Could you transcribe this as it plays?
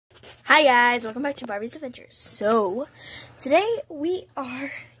Hi guys, welcome back to Barbie's Adventures. So, today we are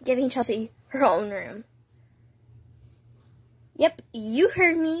giving Chelsea her own room. Yep, you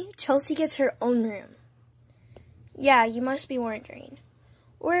heard me. Chelsea gets her own room. Yeah, you must be wondering,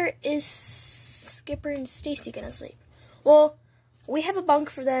 where is Skipper and Stacy gonna sleep? Well, we have a bunk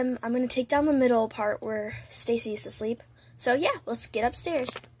for them. I'm gonna take down the middle part where Stacy used to sleep. So yeah, let's get upstairs.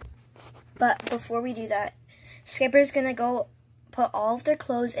 But before we do that, Skipper's gonna go put all of their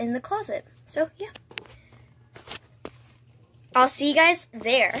clothes in the closet. So, yeah. I'll see you guys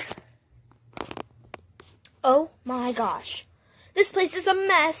there. Oh my gosh. This place is a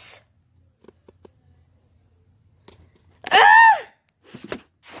mess. Ah!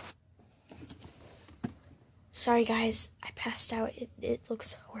 Sorry guys, I passed out. It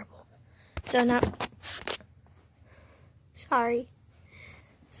looks horrible. So now, sorry.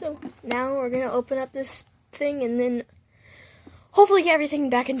 So now we're gonna open up this thing and then hopefully get everything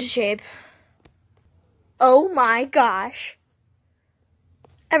back into shape. Oh my gosh.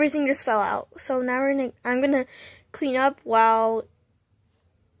 Everything just fell out. So now I'm gonna clean up while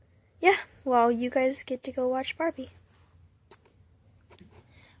you guys get to go watch Barbie.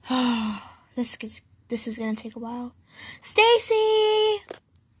 This is gonna take a while. Stacy!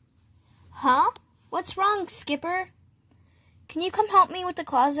 Huh? What's wrong, Skipper? Can you come help me with the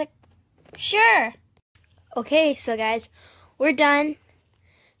closet? Sure. Okay, so guys, we're done.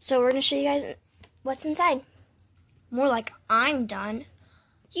 So we're going to show you guys what's inside. More like I'm done.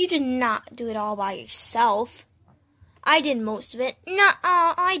 You did not do it all by yourself. I did most of it.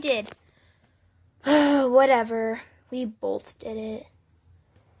 Nuh-uh, I did. Whatever. We both did it.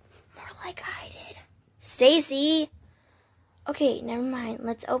 More like I did. Stacy! Okay, never mind.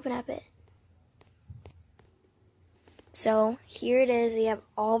 Let's open up it. So here it is. We have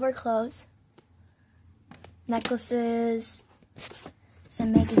all of our clothes. Necklaces,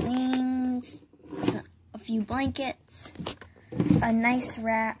 some magazines, a few blankets, a nice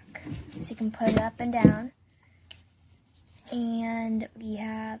rack so you can put it up and down, and we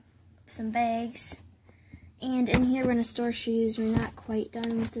have some bags, and in here we're going to store shoes. We're not quite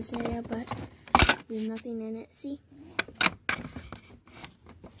done with this area, but there's nothing in it, see?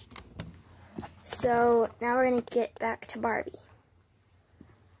 So now we're going to get back to Barbie.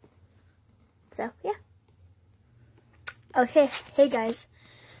 So, yeah. Okay, hey guys,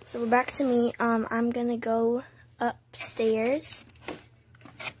 so we're back to me. I'm gonna go upstairs.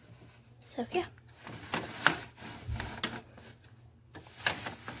 So yeah.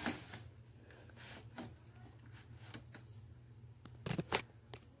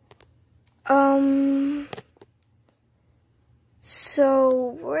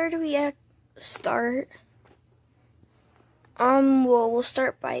 So where do we start? Well, we'll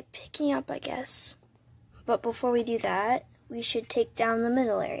start by picking up, I guess. But before we do that, we should take down the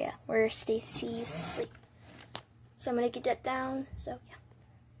middle area where Stacy used to sleep. So I'm going to get that down. So, yeah.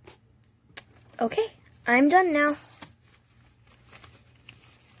 Okay, I'm done now.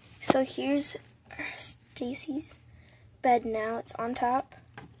 So here's Stacy's bed now. It's on top.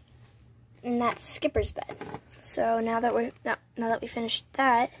 And that's Skipper's bed. So now that we finished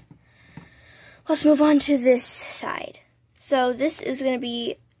that, let's move on to this side. So this is going to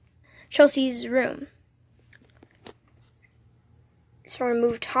be Chelsea's room. So we're going to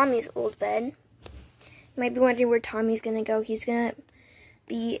move Tommy's old bed. You might be wondering where Tommy's going to go. He's going to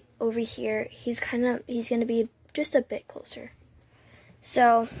be over here. He's going to be just a bit closer.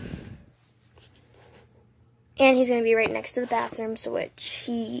 So, and he's going to be right next to the bathroom, so which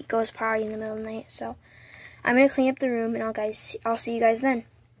he goes potty in the middle of the night. So I'm going to clean up the room, and I'll see you guys then.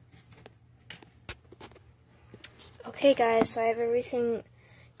 Okay guys, so I have everything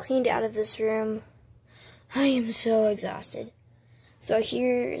cleaned out of this room. I am so exhausted. So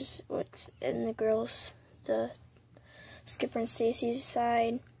here's what's in the Skipper and Stacy's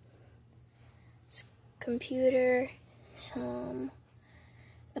side. Computer,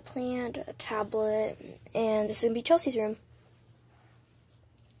 a plant, a tablet, and this is going to be Chelsea's room.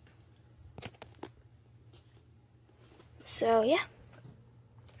 So yeah,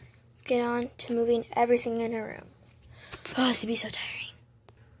 let's get on to moving everything in her room. Oh, this would be so tiring.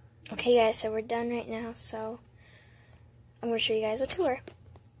 Okay guys, so we're done right now, so I'm going to show you guys a tour.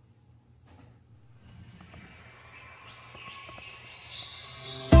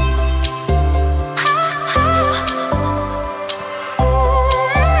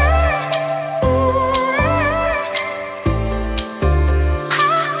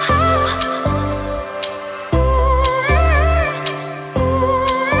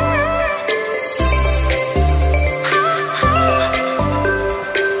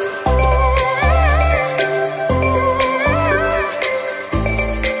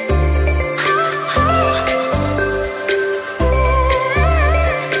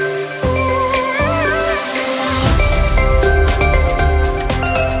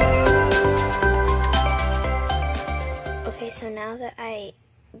 I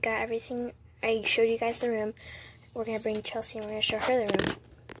got everything. I showed you guys the room. We're going to bring Chelsea and we're going to show her the room.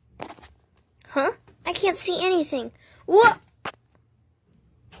 Huh? I can't see anything. What?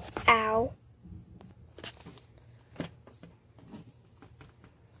 Ow.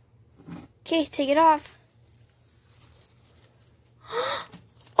 Okay, take it off.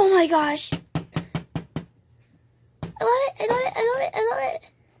 Oh my gosh. I love it. I love it. I love it. I love it.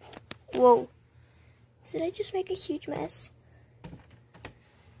 Whoa. Did I just make a huge mess?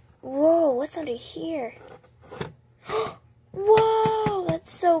 Whoa, what's under here? Whoa,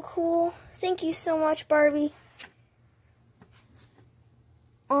 that's so cool. Thank you so much, Barbie.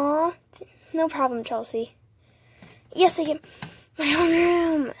 Aw, no problem, Chelsea. Yes, I get my own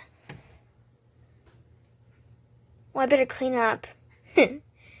room. Well, I better clean up. And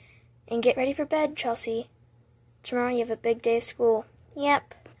get ready for bed, Chelsea. Tomorrow you have a big day of school.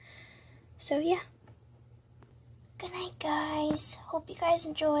 Yep. So, yeah. Good night, guys. Hope you guys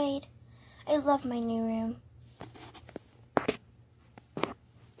enjoyed. I love my new room.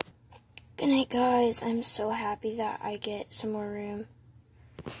 Good night, guys. I'm so happy that I get some more room.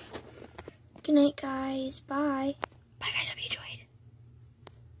 Good night, guys. Bye. Bye, guys. Hope you enjoyed.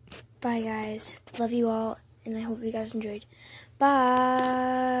 Bye, guys. Love you all, and I hope you guys enjoyed. Bye.